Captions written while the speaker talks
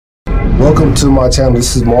Welcome to my channel.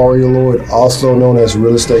 This is Mario Lord, also known as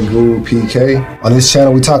Real Estate Guru PK. On this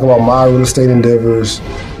channel, we talk about my real estate endeavors.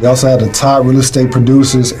 We also have the top real estate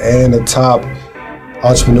producers and the top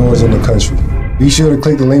entrepreneurs in the country. Be sure to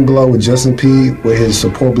click the link below with Justin P with his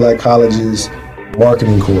Support Black Colleges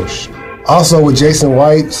marketing course. Also with Jason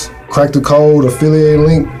White's Crack the Code affiliate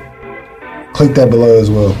link, click that below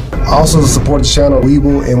as well. Also to support the channel,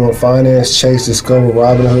 Webull, M1 Finance, Chase, Discover,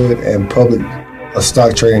 Robinhood, and Public, a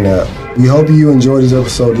stock trading app. We hope you enjoyed this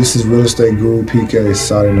episode. This is Real Estate Guru PK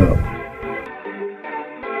signing out.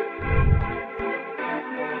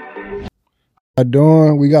 How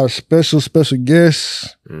doing? We got a special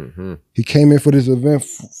guest. He came in for this event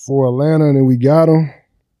for Atlanta, and then we got him.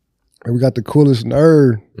 And we got the coolest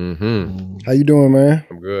nerd. How you doing, man?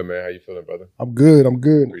 I'm good, man. How you feeling, brother? I'm good.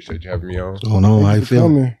 Appreciate you having me on. Oh no, how you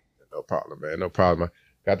feeling? No problem, man. No problem.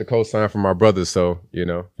 Got the co-sign from my brother, so, you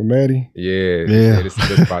know. From Maddie? Yeah. This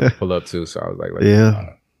is about to pull up, too, so I was like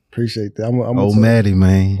yeah. Appreciate that. I'm Maddie,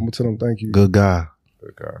 man. I'm going to tell him thank you. Good guy.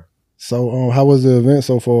 So, how was the event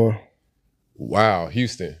so far? Wow,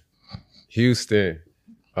 Houston.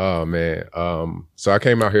 Oh, man. So I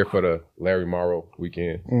came out here for the Larry Morrow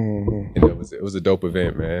weekend, and it was a dope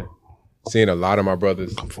event, man. Seeing a lot of my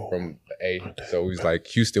brothers from the A, so he's like,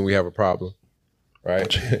 Houston, we have a problem.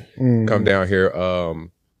 Right? Come down here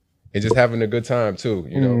and just having a good time too,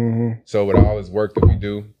 you know. So with all this work that we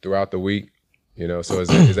do throughout the week, you know, so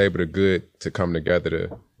it's able to come together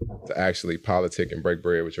to actually politic and break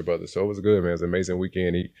bread with your brother. So it was good, man. It was an amazing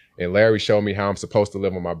weekend. And Larry showed me how I'm supposed to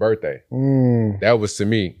live on my birthday. That was, to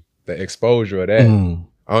me, the exposure of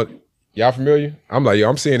that. Y'all familiar? I'm like, yo,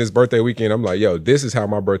 I'm seeing this birthday weekend. I'm like, yo, this is how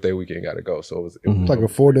my birthday weekend got to go. So it was like a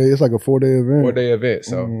 4-day. It's like a 4-day event. 4-day event.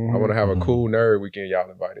 So I want to have a cool nerd weekend.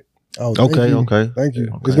 Y'all invited. Oh, okay. Thank you.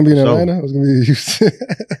 Okay. It's gonna be in Atlanta. It's gonna be in Houston.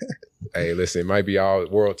 Hey, listen, it might be all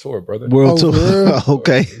world tour, brother. World tour.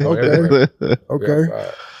 Okay.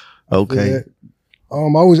 Okay. Yeah. I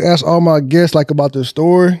always ask all my guests like about their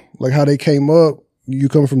story, like how they came up. You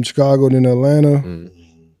come from Chicago and then Atlanta.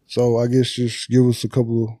 So I guess just give us a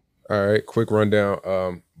couple. All right, quick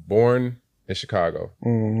rundown. Born in Chicago.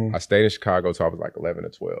 I stayed in Chicago till I was like 11 or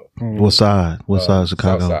 12. What side? What side of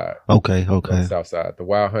Chicago? South side. Okay. South side. The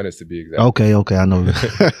Wild Hunters, to be exact. Okay, I know.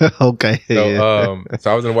 Okay. So,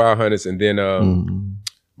 so I was in the Wild Hunters, and then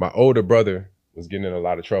my older brother was getting in a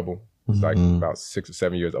lot of trouble. He's like about 6 or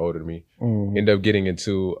 7 years older than me. Ended up getting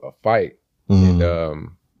into a fight, and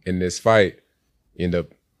in this fight, ended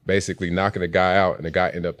up basically knocking the guy out, and the guy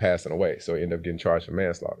ended up passing away. So he ended up getting charged for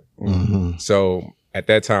manslaughter. So at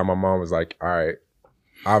that time, my mom was like, all right,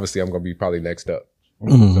 obviously I'm going to be probably next up.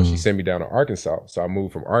 So she sent me down to Arkansas. So I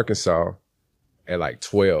moved from Arkansas at like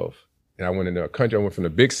 12. And I went into a country. I went from the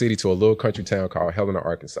big city to a little country town called Helena,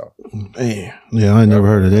 Arkansas. Man. Yeah, I ain't never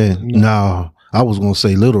heard of that. No, I was going to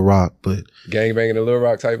say Little Rock, but. Gangbanging in Little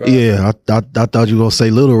Rock type of. Yeah, I thought you were going to say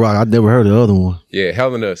Little Rock. I'd never heard of the other one. Yeah,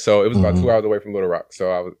 Helena. So it was about 2 hours away from Little Rock.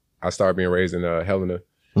 So I started being raised in Helena.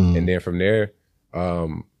 And then from there,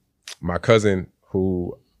 my cousin,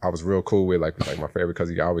 who I was real cool with, like my favorite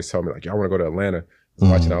cousin, he always told me, like, y'all want to go to Atlanta. I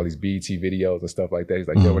was watching all these BET videos and stuff like that. He's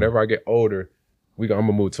like, yo, whenever I get older, I'm going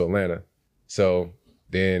to move to Atlanta. So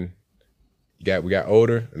then we got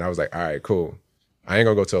older, and I was like, all right, cool. I ain't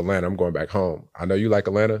going to go to Atlanta. I'm going back home. I know you like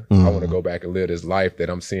Atlanta. I want to go back and live this life that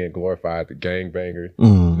I'm seeing glorified, the gangbanger, you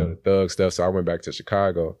know, the thug stuff. So I went back to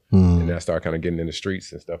Chicago, and then I started kind of getting in the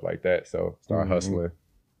streets and stuff like that. So started hustling.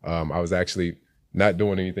 I was actually not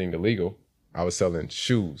doing anything illegal. I was selling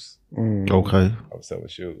shoes. Okay. I was selling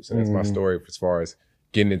shoes. And that's my story as far as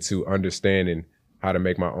getting into understanding how to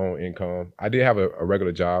make my own income. I did have a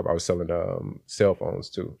regular job. I was selling cell phones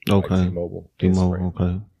too. Okay. Like T-Mobile.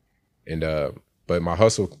 Okay. And but my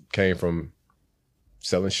hustle came from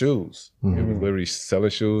selling shoes. It was literally selling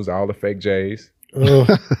shoes, all the fake J's.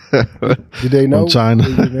 Did they know? From China.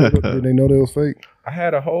 Did they know they was fake? I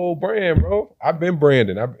had a whole brand, bro. I've been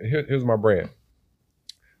branding. Here's my brand.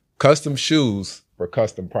 Custom shoes for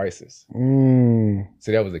custom prices.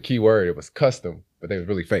 See, that was a key word. It was custom, but they was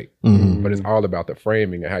really fake. But it's all about the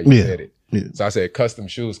framing and how you said it. Yeah. So I said custom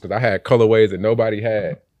shoes because I had colorways that nobody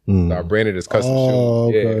had. So I branded as custom shoes.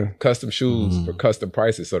 Okay. Yeah, custom shoes for custom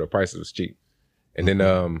prices, so the prices was cheap. And then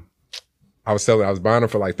I was buying them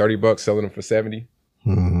for like $30, selling them for 70.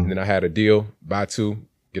 And then I had a deal, buy two,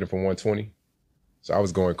 get them for 120. So I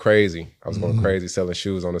was going crazy. I was going crazy selling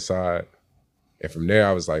shoes on the side. And from there,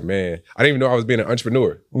 I was like, man, I didn't even know I was being an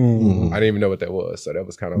entrepreneur. I didn't even know what that was. So that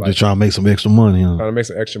was kind of like just trying to make some extra money. Huh? Trying to make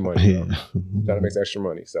some extra money. You know? Trying to make some extra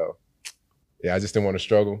money. So yeah, I just didn't want to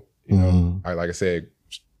struggle. You know, like I said,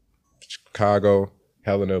 Chicago,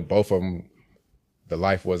 Helena, both of them, the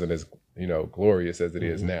life wasn't as you know, glorious as it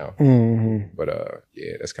is now. Mm-hmm. But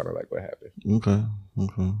yeah, that's kind of like what happened. Okay.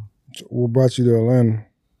 So what brought you to Atlanta?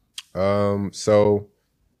 So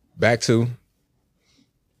back to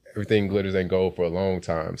everything glitters ain't gold for a long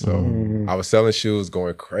time. So I was selling shoes,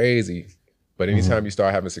 going crazy. But anytime you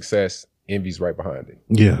start having success, envy's right behind it.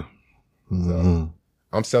 Yeah. So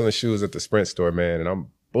I'm selling shoes at the Sprint store, man, and I'm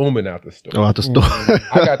booming out the store. Oh, out the store.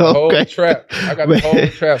 I got the whole trap. I got the whole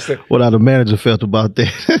trap set. What how the manager felt about that?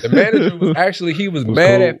 The manager was actually, he was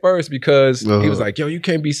mad cool. at first because he was like, yo, you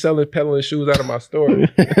can't be peddling shoes out of my store.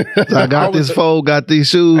 So I got this phone, got these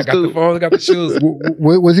shoes. I got the phone, I got the shoes.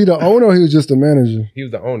 Was he the owner or he was just the manager? He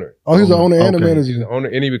was the owner. Oh, he was the owner and the Okay. He manager. was the owner,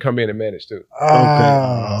 and he would come in and manage too.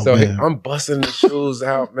 Ah. Okay. So man. I'm busting the shoes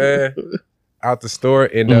out, man, out the store.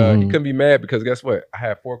 And he couldn't be mad because guess what? I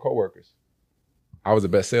had 4 coworkers. I was the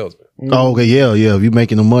best salesman. Oh, okay, yeah. If you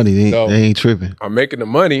making the money, they ain't tripping. I'm making the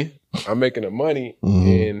money.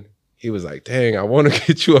 And he was like, dang, I want to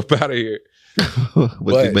get you up out of here.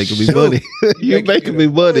 but you making me shoot, money. You making me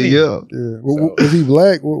money, yeah. Was he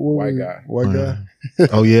black? White guy. White guy.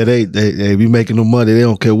 Oh yeah, they be making the money. They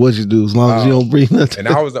don't care what you do as long as you don't bring nothing.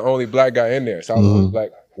 And I was the only black guy in there. So I was the only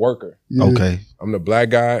black worker. Yeah. Okay. I'm the black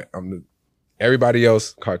guy. Everybody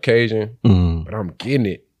else Caucasian. But I'm getting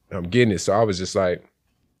it. So I was just like,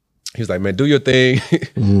 he was like, man, do your thing.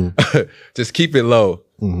 Just keep it low.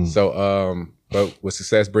 So, but with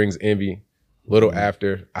success brings envy. Little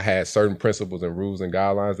after, I had certain principles and rules and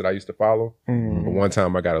guidelines that I used to follow. But one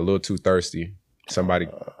time I got a little too thirsty. Somebody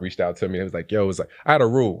reached out to me. It was like, yo, I had a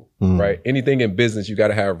rule, right? Anything in business, you got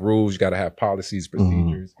to have rules. You got to have policies,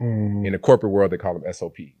 procedures. In the corporate world, they call them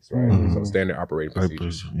SOPs, right? So standard operating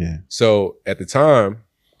procedures. Yeah. So at the time,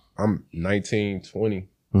 I'm 19, 20,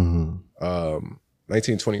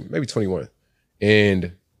 19, 20, maybe 21.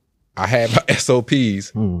 And I had my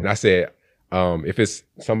SOPs and I said, if it's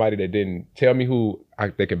somebody that didn't tell me who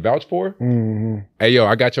they can vouch for, hey, yo,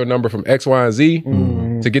 I got your number from X, Y, and Z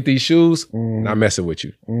to get these shoes, not messing with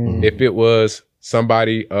you. If it was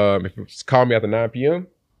somebody, if it was call me after 9 p.m.,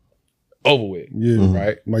 over with. Yeah.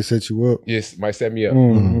 Right? Might set you up. Yes, might set me up.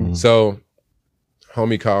 So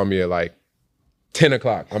homie called me at like 10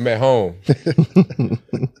 o'clock. I'm at home.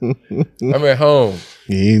 I'm at home.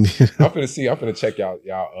 I'm finna check y'all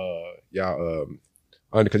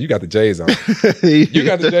because you got the J's on. You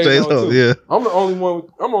got the J's on too. Yeah. I'm the only one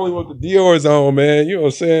with the Dior's on, man. You know what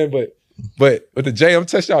I'm saying? But with the J, I'm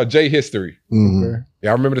touching y'all J history. Okay.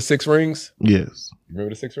 Y'all remember the 6 rings? Yes. You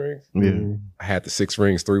remember the 6 rings? Yeah. I had the 6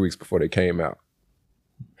 rings 3 weeks before they came out.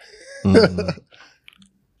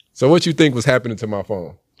 So what you think was happening to my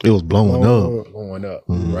phone? It was blowing up. Blowing up,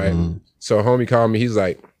 right? So homie called me. He's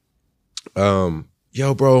like,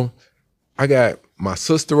 yo, bro, I got my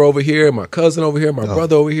sister over here, my cousin over here, my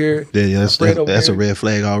brother over here. Yeah, that's a red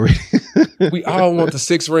flag already. We all want the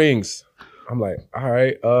 6 rings. I'm like, all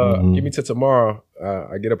right, give me till tomorrow.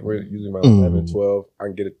 I get up usually around 11, 12. I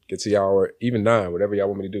can get to y'all or even 9, whatever y'all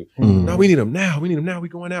want me to do. No, we need them now. We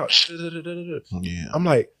going out. Yeah. I'm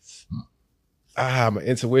like, my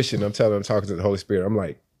intuition. I'm talking to the Holy Spirit. I'm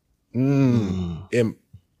like, and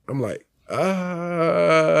I'm like,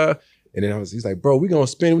 and then he's like, bro, we gonna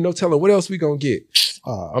spend no telling what else we gonna get.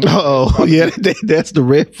 That's the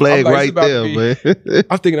red flag right there, man.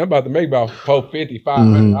 I'm thinking I'm about to make about $450,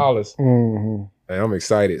 $500. And I'm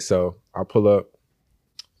excited. So I pull up,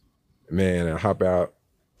 man, and hop out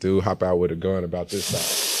with a gun about this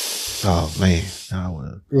size. Oh man.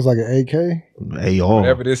 It was like an AK? AR.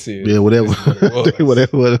 Whatever this is. Yeah, whatever.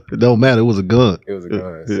 Whatever. It don't matter. It was a gun. It was a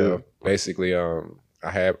gun. So basically, I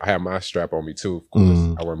had my strap on me too. Of course,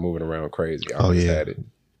 I wasn't moving around crazy. I always had it.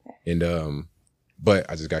 And but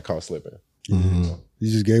I just got caught slipping. You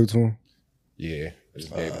just gave it to him? Yeah, I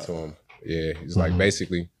just gave it to him. Yeah, he's like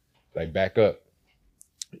basically like back up,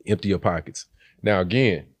 empty your pockets. Now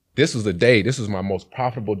again, this was my most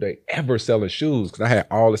profitable day ever selling shoes because I had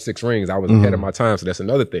all the 6 rings. I was ahead of my time, so that's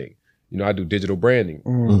another thing. You know, I do digital branding.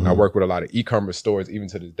 I work with a lot of e-commerce stores even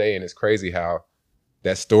to this day, and it's crazy how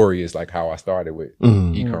that story is like how I started with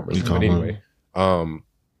e-commerce. But anyway,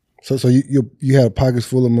 so you had pockets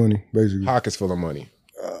full of money, basically. Pockets full of money.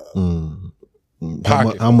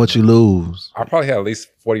 How much you lose? I probably had at least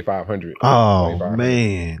 4,500. Oh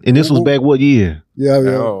man! And this was back what year? Yeah.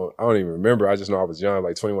 I don't even remember. I just know I was young,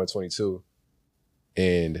 like 21, 22.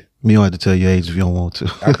 And you don't have to tell your age if you don't want to.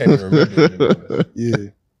 I can't even remember.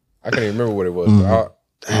 Yeah. I can't even remember what it was. But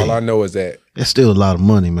all I know is that it's still a lot of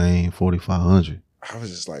money, man. 4,500. I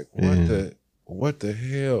was just like, what the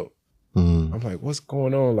hell? Mm. I'm like, what's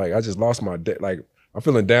going on? Like, I just lost my day. Like, I'm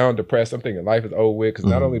feeling down, depressed. I'm thinking life is over with because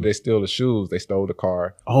not only did they steal the shoes, they stole the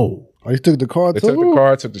car. Oh, you took the car They too? took the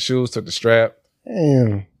car, took the shoes, took the strap,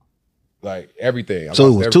 Damn. like everything. so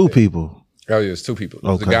it was two everything. people. Oh, yeah, it was two people. It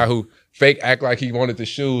was Okay. a guy who fake act like he wanted the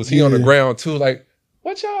shoes. He on the ground too, like,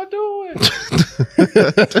 what y'all doing?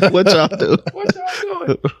 What y'all do? What y'all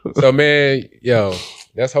doing? So man, yo,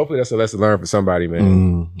 hopefully that's a lesson learned for somebody,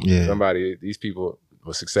 man. Yeah. Somebody, these people,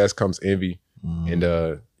 with success comes envy, and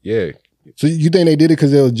yeah. So you think they did it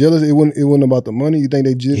because they was jealous? It wasn't about the money. You think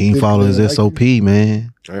they just He ain't follow his SOP,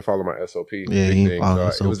 man. I didn't follow my SOP. Yeah, Big he ain't thing. follow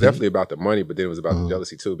So it was SOP. definitely about the money, but then it was about the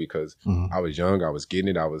jealousy too because I was young, I was getting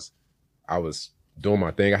it, I was doing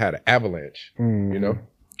my thing. I had an avalanche, you know.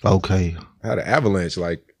 Okay. I had an avalanche,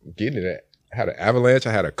 like getting it. I had an avalanche.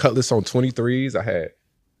 I had a Cutlass on 23s.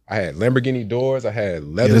 I had Lamborghini doors. I had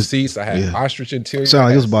leather seats. I had ostrich interior. Sound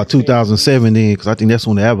like it was about 2007 then, because I think that's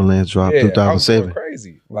when the Avalanche dropped. Yeah, 2007. I was going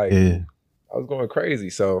crazy. Like I was going crazy.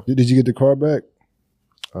 So Did you get the car back?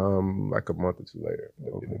 like a month or two later, I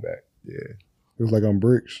get it back. Yeah. It was like on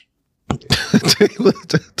bricks. Stop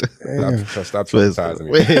traumatizing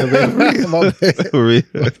me.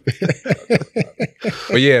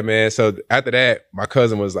 But yeah, man. So after that, my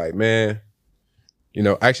cousin was like, man, you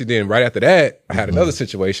know, actually then right after that, I had another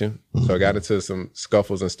situation. So I got into some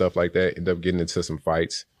scuffles and stuff like that. Ended up getting into some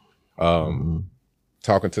fights. Talking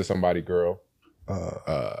to somebody girl.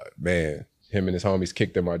 Man, him and his homies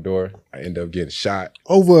kicked in my door. I ended up getting shot.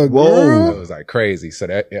 Over a girl? It was like crazy. So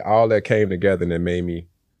that all that came together and it made me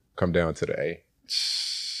come down to the A.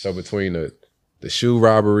 So between the shoe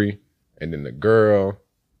robbery and then the girl,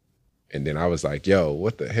 and then I was like, yo,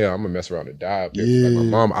 what the hell? I'm gonna mess around and die up there. Like my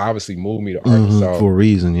mom obviously moved me to Arkansas for a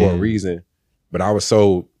reason, For a reason. But I was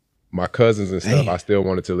so my cousins and stuff, I still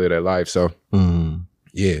wanted to live that life. So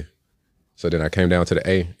yeah. So then I came down to the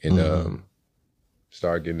A and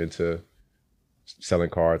started getting into selling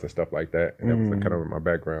cars and stuff like that. And that was like kind of my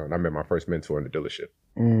background. I met my first mentor in the dealership.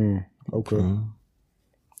 Okay.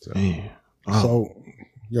 So, So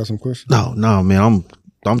you got some questions? No, man.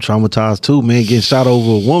 I'm traumatized too, man. Getting shot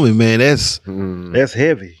over a woman, man. That's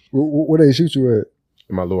heavy. Where they shoot you at?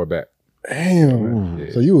 in my lower back. Damn.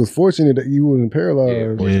 Yeah. So you was fortunate that you wasn't paralyzed.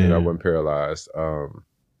 Yeah, fortunately I wasn't paralyzed. I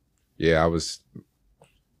was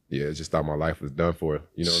just thought my life was done for.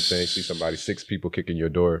 You know what I'm saying? See somebody, 6 people kicking your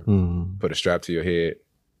door, put a strap to your head.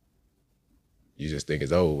 You just think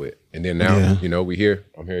it's over with. And then now, you know, we here.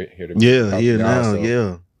 I'm here to talk to y'all, now,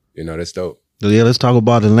 so, you know, that's dope. Yeah, let's talk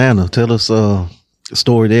about Atlanta. Tell us the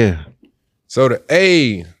story there. So the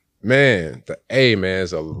A, man,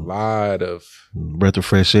 is a lot of breath of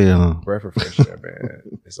fresh air, huh? Breath of fresh air, man.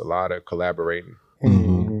 It's a lot of collaborating.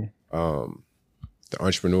 The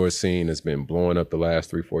entrepreneur scene has been blowing up the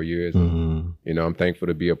last 3-4 years. You know, I'm thankful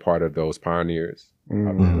to be a part of those pioneers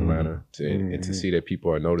out in Atlanta and to see that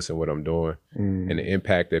people are noticing what I'm doing and the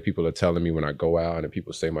impact that people are telling me when I go out and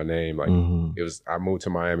people say my name. Like I moved to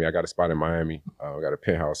Miami. I got a spot in Miami. I got a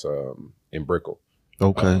penthouse in Brickell.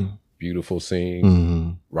 Okay. Beautiful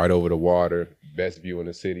scene, right over the water, best view in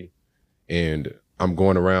the city. And I'm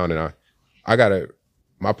going around and I got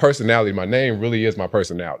my personality, my name really is my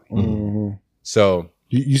personality. So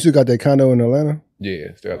you still got that condo in Atlanta?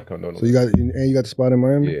 Yeah, still got the condo. So you got the spot in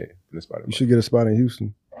Miami? Yeah, the spot in Miami. You should get a spot in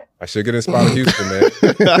Houston. I should get a spot in Houston, man.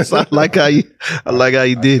 I like how you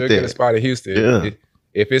did that. Get a spot in Houston. Yeah.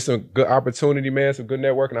 If it's a good opportunity, man, some good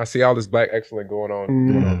networking. I see all this Black excellence going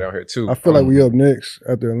on down here too. I feel like we up next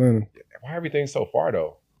after Atlanta. Why everything so far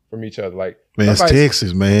though from each other? Like, man, it's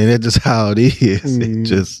Texas, man. That's just how it is. It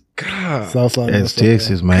just it's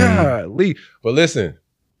Texas, man. Golly. But listen,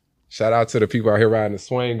 shout out to the people out here riding the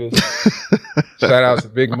swingers. Shout out to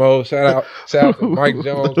Big Mo. Shout out to Mike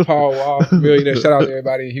Jones, Paul Walker, millionaire. Shout out to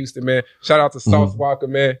everybody in Houston, man. Shout out to Sauce Walker,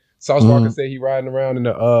 man. Sauce Walker said he riding around in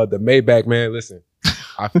the Maybach, man. Listen,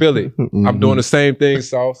 I feel it. I'm doing the same thing,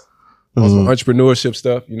 Sauce. On some entrepreneurship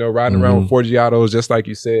stuff, you know, riding around with 4 Giottos, just like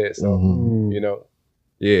you said. So, you know,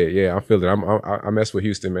 yeah, I feel it. I mess with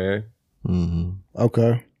Houston, man.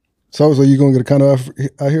 Okay. So you gonna get a condo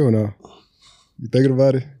out here or no? You thinking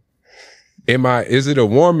about it? Is it a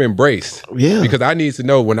warm embrace? Yeah. Because I need to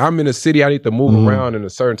know when I'm in a city, I need to move around in a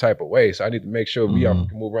certain type of way. So I need to make sure we can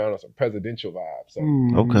move around on some presidential vibes. So.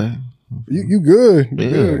 Okay. You good.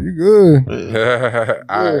 You good.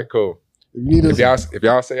 All right, cool. If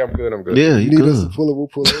y'all say I'm good, I'm good. Yeah, you need good. us to pull up, we'll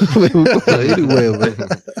pull up. Anyway, man.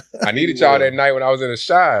 I needed y'all that night when I was in the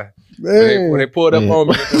Shy. Man. When they pulled up on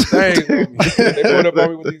me with the things, they pulled up on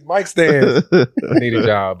me with these mic stands. I needed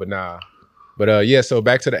y'all, but nah. But so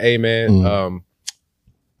back to the A, man.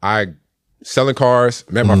 I selling cars,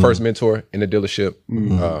 met my first mentor in the dealership.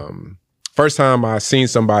 first time I seen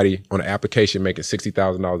somebody on an application making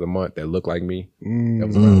 $60,000 a month that looked like me, that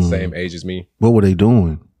was around the same age as me. What were they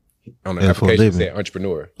doing? On the application, it said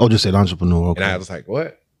entrepreneur. Oh, just said entrepreneur. Okay. And I was like,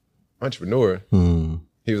 what? Entrepreneur?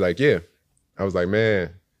 He was like, yeah. I was like,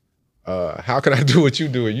 man, how can I do what you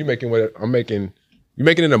do? You making what I'm making? You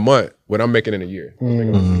making in a month what I'm making in a year. I'm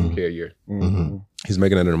making $100K a year. He's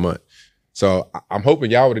making it in a month. So I'm hoping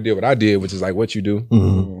y'all would have did what I did, which is like what you do.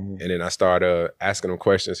 And then I started asking him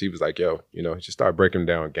questions. He was like, yo, he just started breaking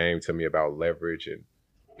down game to me about leverage and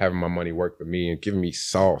having my money work for me and giving me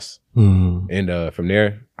sauce. And from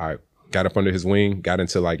there, I got up under his wing, got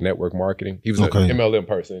into like network marketing. He was an MLM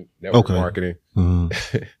person, network marketing.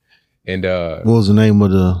 And what was the name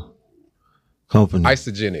of the company?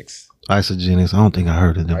 Isogenics. Isogenics. I don't think I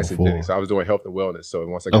heard of that before. So I was doing health and wellness. So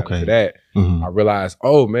once I got into that, I realized,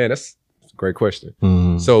 oh man, that's a great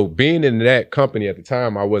question. So being in that company at the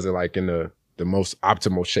time, I wasn't like in the most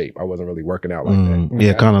optimal shape. I wasn't really working out like that.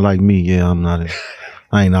 Yeah, kind of like me. Yeah,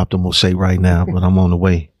 I ain't optimal shape right now, but I'm on the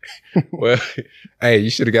way. Well, hey, you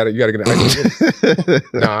should have got it. You got to get it.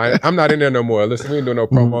 Nah, I'm not in there no more. Listen, we ain't doing no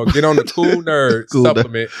promo. Get on the Cool Nerd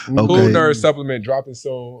supplement. Cool Nerd supplement dropping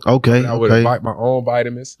soon. Okay. I would invite my own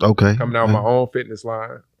vitamins. Okay. Coming out with my own fitness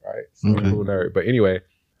line. Right. So Cool Nerd. But anyway,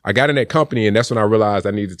 I got in that company and that's when I realized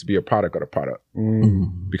I needed to be a product of the product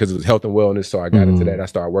because it was health and wellness. So I got into that. I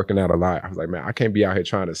started working out a lot. I was like, man, I can't be out here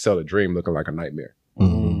trying to sell a dream looking like a nightmare.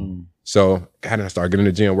 So I started getting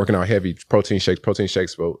in the gym, working out heavy, protein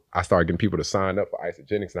shakes. But I started getting people to sign up for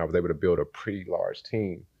Isogenics and I was able to build a pretty large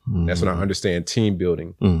team. That's when I understand team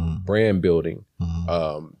building, brand building,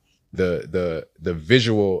 the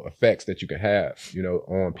visual effects that you can have,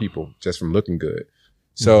 on people just from looking good.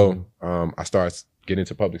 So I started getting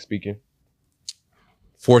into public speaking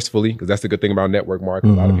forcefully because that's the good thing about network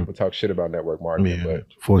marketing. A lot of people talk shit about network marketing, but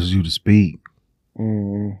forces you to speak.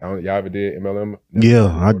 Y'all ever did MLM? Yeah,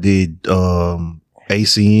 I did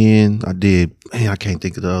ACN. I did, I can't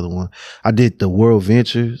think of the other one. I did the World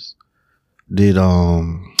Ventures. Did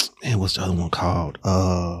what's the other one called?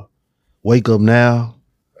 Wake Up Now.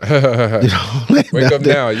 Wake Up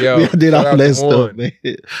Now, yo. I did all that stuff, man.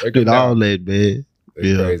 Did all that, man.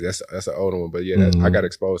 It's crazy. That's an older one, but yeah, I got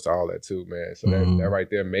exposed to all that too, man. So that right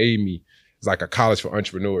there made me. It's like a college for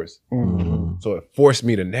entrepreneurs. So it forced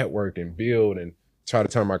me to network and build and try to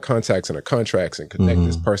turn my contacts into contracts and connect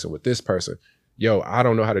this person with this person. Yo, I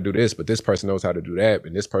don't know how to do this, but this person knows how to do that,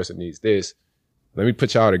 and this person needs this. Let me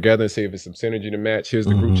put y'all together and see if it's some synergy to match. Here's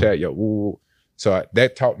the group chat. Yo, ooh. So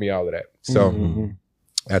that taught me all of that. So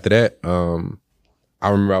after that, I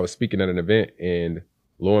remember I was speaking at an event, and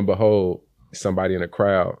lo and behold, somebody in the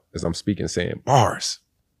crowd as I'm speaking saying bars.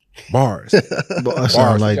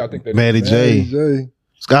 Sound like Maddie J.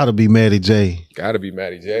 It's gotta be Maddie J. Gotta be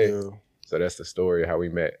Maddie J. Yeah. So that's the story of how we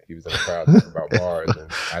met. He was in the crowd talking about bars. And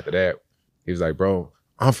after that, he was like, bro,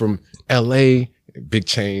 I'm from LA, big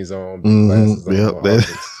chains on, big glasses on,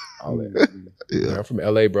 all that. I'm from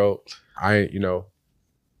LA, bro. I ain't,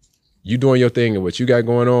 you doing your thing and what you got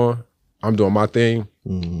going on, I'm doing my thing.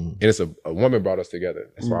 And it's a woman brought us together.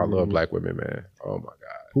 That's why I love black women, man. Oh my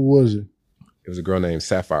God. Who was it? It was a girl named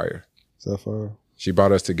Sapphire. Sapphire. She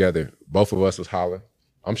brought us together. Both of us was hollering.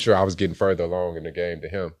 I'm sure I was getting further along in the game than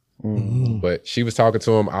him. But she was talking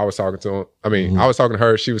to him. I was talking to him. I mean, I was talking to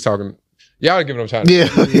her. She was talking. Y'all get what I'm trying to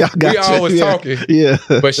say. Yeah, we always talking. Yeah.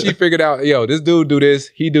 But she figured out, yo, this dude do this.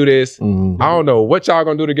 He do this. I don't know what y'all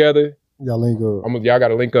gonna do together. Y'all link up. Y'all got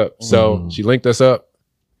to link up. So she linked us up.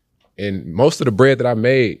 And most of the bread that I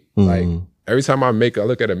made, like every time I look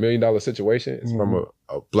at $1 million situation, it's from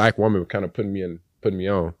a black woman kind of putting me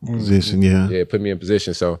on position. Yeah, put me in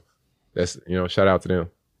position. So that's shout out to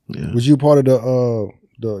them. Yeah. Was you part of the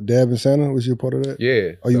Dab and Santa? Was you a part of that?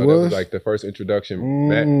 Yeah. Oh, you so was? That was like the first introduction.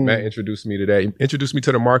 Matt introduced me to that. He introduced me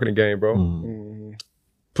to the marketing game, bro.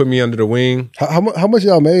 Put me under the wing. How much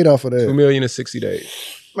y'all made off of that? $2 million in 60 days.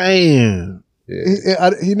 Man.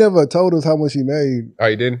 Yeah. He never told us how much he made. Oh,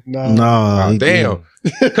 he didn't? No. Damn.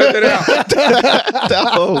 Cut that out.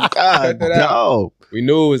 Oh, God. No. We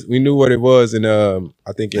knew what it was, and I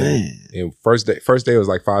think in first day it was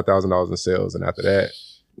like $5,000 in sales, and after that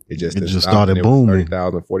it just started booming.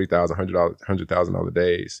 $30,000, $40,000, $100,000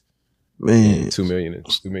 days. Man, $2 million in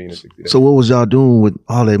 60 days. So what was y'all doing with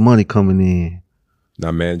all that money coming in?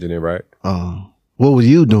 Not managing it right. What was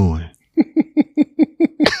you doing?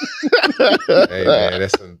 Hey man,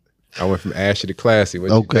 I went from ashy to classy.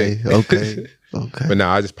 Okay. But no,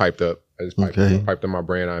 I just piped up. I just piped up my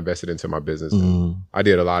brand. I invested into my business. I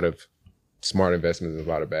did a lot of smart investments and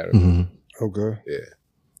a lot of bad. Okay.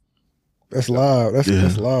 Yeah. That's live.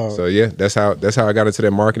 That's live. So yeah, that's how I got into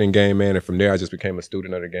that marketing game, man. And from there, I just became a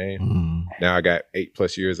student of the game. Mm. Now I got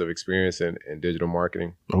 8+ years of experience in digital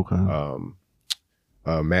marketing. Okay.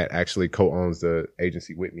 Matt actually co-owns the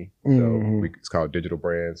agency with me. So Mhm. it's called Digital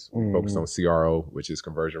Brands. We focus on CRO, which is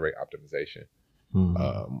conversion rate optimization.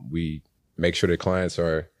 We make sure that clients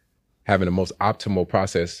are having the most optimal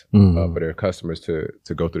process for their customers to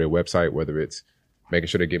go through their website, whether it's making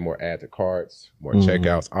sure they get more add to carts, more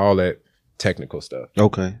checkouts, all that technical stuff.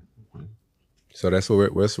 Okay. So that's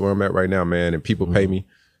where I'm at right now, man. And people pay me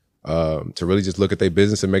to really just look at their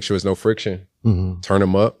business and make sure there's no friction. Turn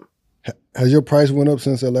them up. Has your price went up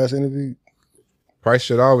since that last interview? Price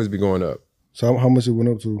should always be going up. So how much it went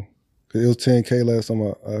up to? 'Cause it was $10K last time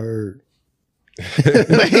I heard.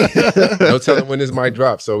 No telling when this might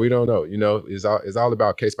drop, so we don't know. You know, it's all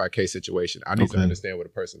about case by case situation. I need to understand what a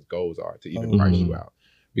person's goals are to even price you out,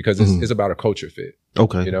 because it's about a culture fit.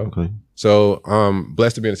 Okay. You know. Okay. So I'm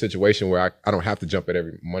blessed to be in a situation where I don't have to jump at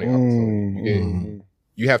every money opportunity.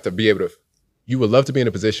 You have to be able to. You would love to be in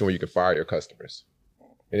a position where you can fire your customers,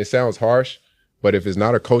 and it sounds harsh, but if it's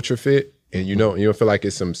not a culture fit, and you don't feel like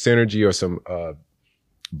it's some synergy or some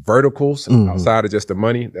verticals outside of just the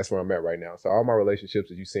money, that's where I'm at right now. So all my relationships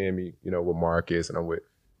that you seeing me, with Marcus, and I'm with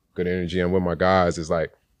Good Energy, I'm with my guys, is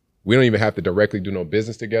like, we don't even have to directly do no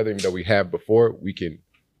business together, even though we have before. We can,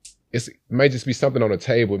 it may just be something on the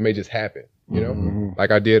table. It may just happen,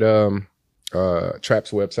 Like I did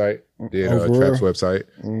Trap's website, Trap's website.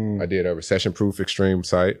 I did a Recession Proof Extreme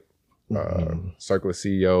site, Circle of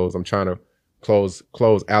CEOs. I'm trying to close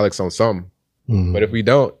Alex on something. But if we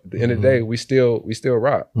don't, at the end of the day, we still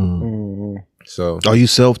rock. So, are you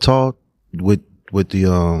self-taught with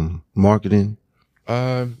the marketing?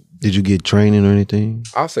 Did you get training or anything?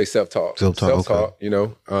 I'll say self-taught. Self-taught.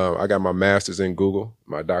 Okay. I got my master's in Google,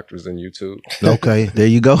 my doctor's in YouTube. Okay, there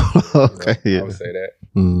you go. Okay, I would say that.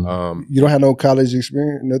 You don't have no college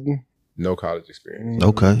experience, nothing? No college experience.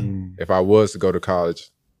 Okay. If I was to go to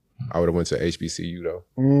college, I would have went to HBCU though.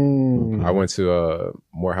 I went to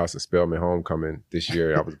Morehouse and Spelman Homecoming this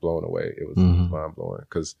year. I was blown away. It was mind blowing.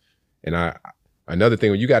 Another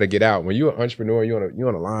thing, when you got to get out, when you're an entrepreneur, you're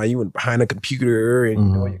on a line, you behind a computer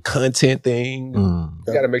and doing your content thing.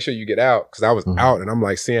 You got to make sure you get out. Because I was out and I'm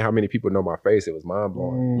like seeing how many people know my face. It was mind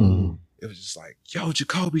blowing. It was just like, yo,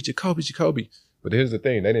 Jacoby. But here's the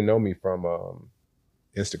thing: they didn't know me from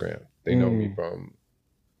Instagram. They know me from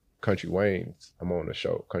Country Wayne's. I'm on the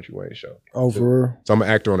show, Country Wayne show. Oh, for real? So I'm an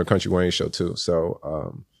actor on the Country Wayne show too.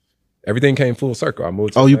 So everything came full circle. I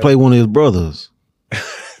moved. You play one of his brothers?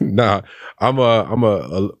 Nah, I'm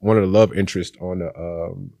one of the love interests on the.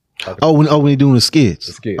 When he doing the skits.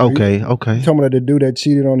 The skit. Okay. You talking about the dude that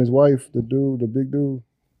cheated on his wife? The big dude.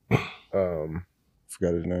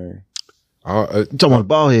 Forgot his name. You talking about the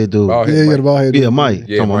bald head dude? The bald head dude. Yeah, Mike.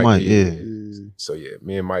 Yeah, talking about Mike. Yeah. So yeah,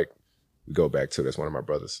 me and Mike, we go back to, that's one of my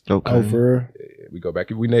brothers. Okay. Oh, for real? Yeah, we go back.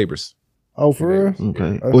 We neighbors. Oh, for real?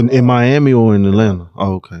 Okay. In Miami or in Atlanta?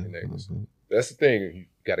 Oh, okay. That's the thing. You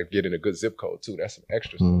got to get in a good zip code too. That's some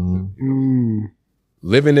extra stuff too.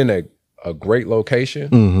 Living in a great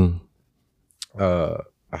location, a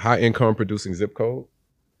high income producing zip code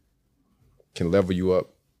can level you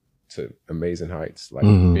up to amazing heights. Like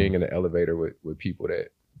being in the elevator with people that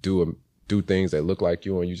do things that look like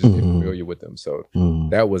you, and you just get familiar with them. So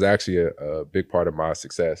that was actually a big part of my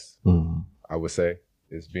success. I would say,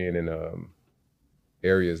 is being in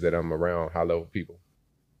areas that I'm around high level people.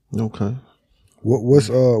 Okay.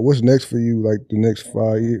 What's next for you? Like the next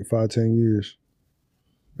 5-10 years?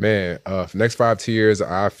 Man, for the next 5 years,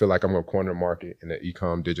 I feel like I'm going to corner the market in the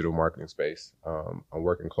e-com digital marketing space. I'm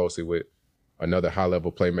working closely with another high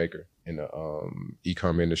level playmaker in the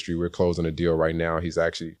e-com industry. We're closing a deal right now. He's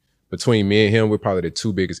actually, between me and him, we're probably the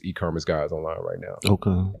 2 biggest e-commerce guys online right now.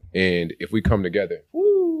 Okay. And if we come together,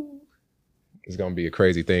 it's going to be a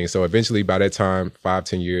crazy thing. So eventually, by that time,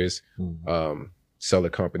 5-10 years, sell a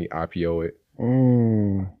company, IPO it.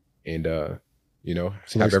 And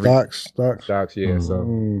so have like stocks, yeah.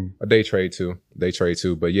 So a day trade too.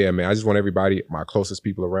 But yeah, man, I just want everybody, my closest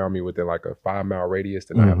people around me, within like a 5-mile radius,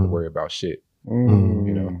 to not have to worry about shit.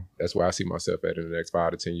 That's where I see myself at in the next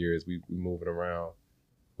 5 to 10 years. We moving around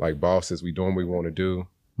like bosses. We doing what we want to do.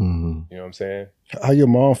 You know what I'm saying? How your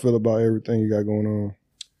mom feel about everything you got going on?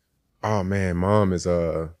 Oh man, mom is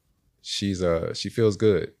she feels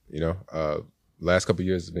good. Last couple of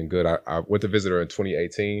years has been good. I went to visit her in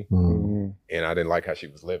 2018, and I didn't like how she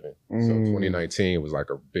was living. So 2019 was like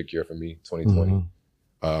a big year for me. 2020,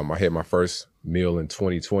 I had my first meal in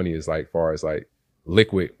 2020. Is like far as like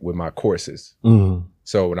liquid with my courses.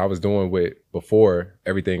 So when I was doing before,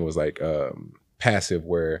 everything was like passive,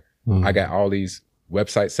 where I got all these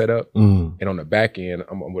websites set up, and on the back end,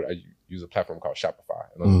 I use a platform called Shopify,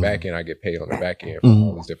 and on the back end, I get paid on the back end for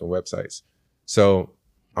all these different websites. So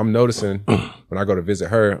I'm noticing when I go to visit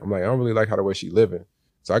her, I'm like, I don't really like how the way she living,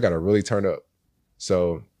 so I got to really turn up.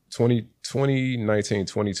 So 2019,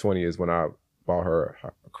 2020 is when I bought her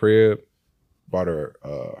a crib, bought her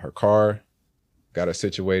her car, got her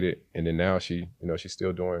situated, and then now she's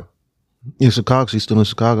still doing. In Chicago, she's still in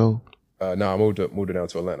Chicago. No, I moved her down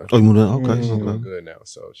to Atlanta. Oh, you moved down? Okay, She's doing good now,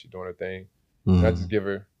 so she's doing her thing. And I just give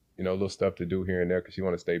her, little stuff to do here and there because she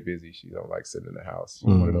want to stay busy. She don't like sitting in the house. She's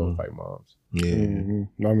one of those type moms. Yeah, I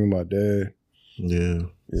remember my dad. Yeah.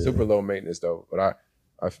 Super low maintenance though, but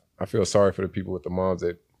I feel sorry for the people with the moms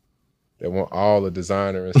that want all the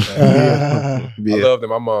designer and stuff. I love that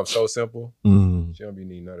my mom's so simple. She don't be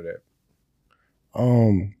needing none of that.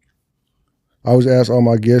 I always ask all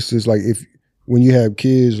my guests is like, if when you have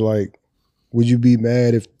kids, like, would you be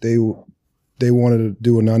mad if they wanted to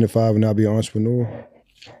do a 9-to-5 and not be an entrepreneur?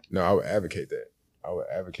 No, I would advocate that. I would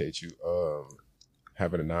advocate you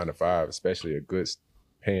having a 9-to-5, especially a good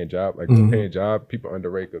paying job. Like a paying job, people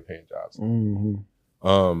underrate good paying jobs.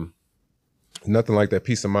 Nothing like that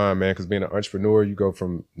peace of mind, man. Because being an entrepreneur, you go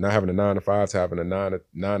from not having a 9-to-5 to having a 9 to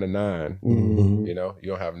 9. You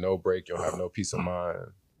don't have no break. You don't have no peace of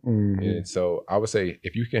mind. And so I would say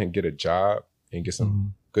if you can get a job and get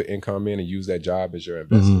some good income in and use that job as your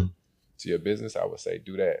investment to your business, I would say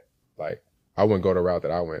do that. Like I wouldn't go the route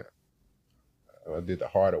that I went. I did the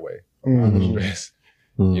harder way. Stress.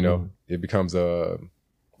 It becomes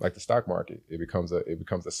like the stock market. It becomes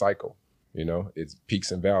a cycle. It's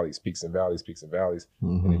peaks and valleys, peaks and valleys, peaks and valleys.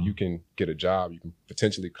 And if you can get a job, you can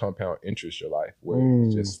potentially compound interest your life where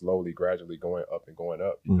it's just slowly, gradually going up and going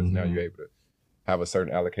up because now you're able to have a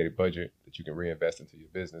certain allocated budget that you can reinvest into your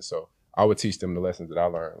business. So I would teach them the lessons that I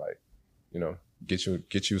learned, like, get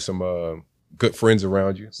you some good friends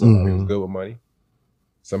around you, somebody who's good with money,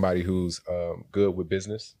 somebody who's good with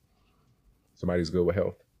business, somebody who's good with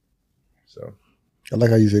health. So I like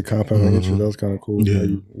how you said compound interest. That was kind of cool. Yeah. How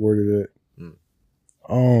you worded it.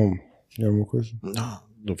 You have more questions? No,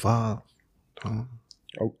 the 5.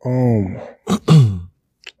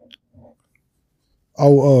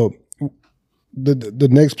 The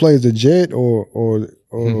next play is the jet, or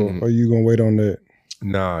are you gonna wait on that?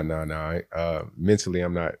 No. Mentally,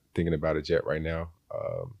 I'm not thinking about a jet right now.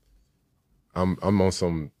 I'm on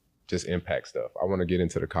some just impact stuff. I want to get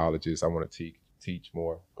into the colleges. I want to teach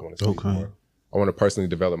more. I want to speak more. I want to personally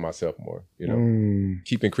develop myself more.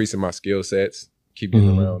 Keep increasing my skill sets. Keep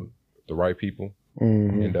getting around the right people,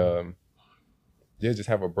 and just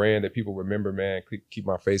have a brand that people remember. Man, keep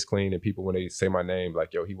my face clean, and people when they say my name,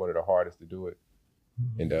 like, yo, he one of the hardest to do it,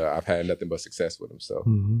 and I've had nothing but success with him. So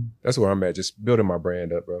that's where I'm at. Just building my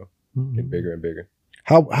brand up, bro. Get bigger and bigger.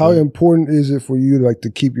 How important is it for you to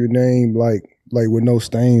keep your name like with no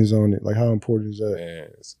stains on it? Like, how important is that? Man,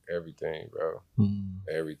 it's everything, bro.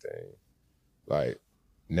 Everything. Like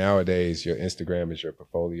nowadays, your Instagram is your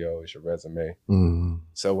portfolio, is your resume.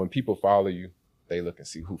 So when people follow you, they look and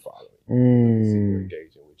see who following you. They look and see who's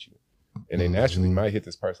engaging with you. And they naturally might hit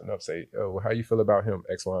this person up, say, oh, well, how you feel about him,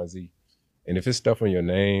 X, Y, and Z. And if it's stuff on your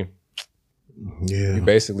name, you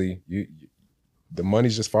basically, the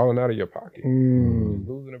money's just falling out of your pocket. You're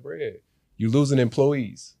losing the bread. You losing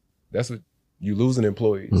employees. That's what, you losing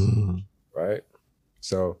employees, right?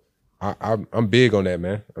 So I'm big on that,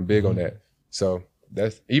 man. I'm big on that. So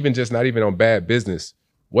that's even just not even on bad business.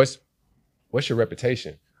 What's your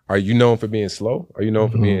reputation? Are you known for being slow? Are you known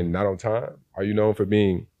for being not on time? Are you known for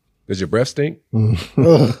being, does your breath stink?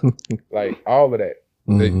 Like all of that.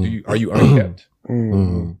 Are you unkept?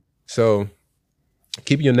 So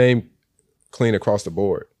keep your name clean across the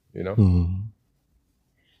board,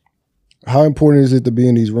 How important is it to be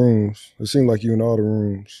in these rooms? It seems like you in all the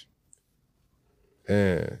rooms.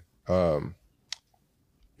 And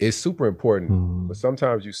it's super important, but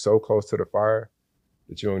sometimes you're so close to the fire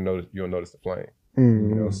that you don't notice the flame.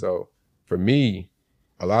 So for me,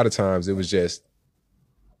 a lot of times it was just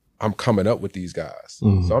I'm coming up with these guys,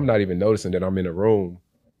 so I'm not even noticing that I'm in a room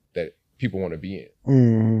that people want to be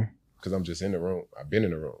in because I'm just in the room. I've been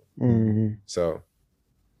in the room. So,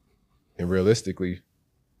 and realistically,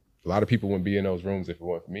 a lot of people wouldn't be in those rooms if it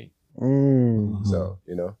weren't for me. So,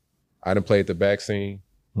 I done played the back scene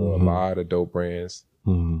for a lot of dope brands.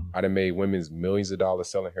 I done made women's millions of dollars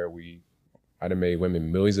selling hair weave. I done made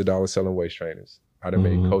women millions of dollars selling waist trainers. I done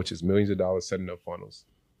made coaches millions of dollars setting up funnels.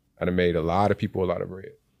 I done made a lot of people a lot of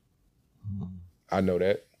bread. I know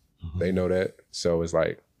that. They know that. So it's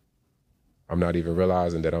like, I'm not even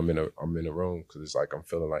realizing that I'm in a room because it's like I'm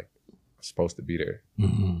feeling like I'm supposed to be there.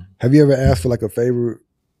 Have you ever asked for a favor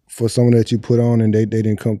for someone that you put on and they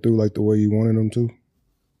didn't come through like the way you wanted them to?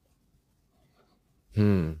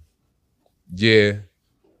 Yeah,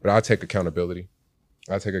 but I'll take accountability.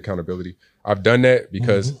 I've done that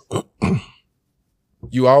because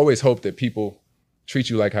you always hope that people treat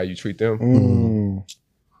you like how you treat them.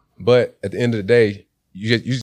 But at the end of the day, you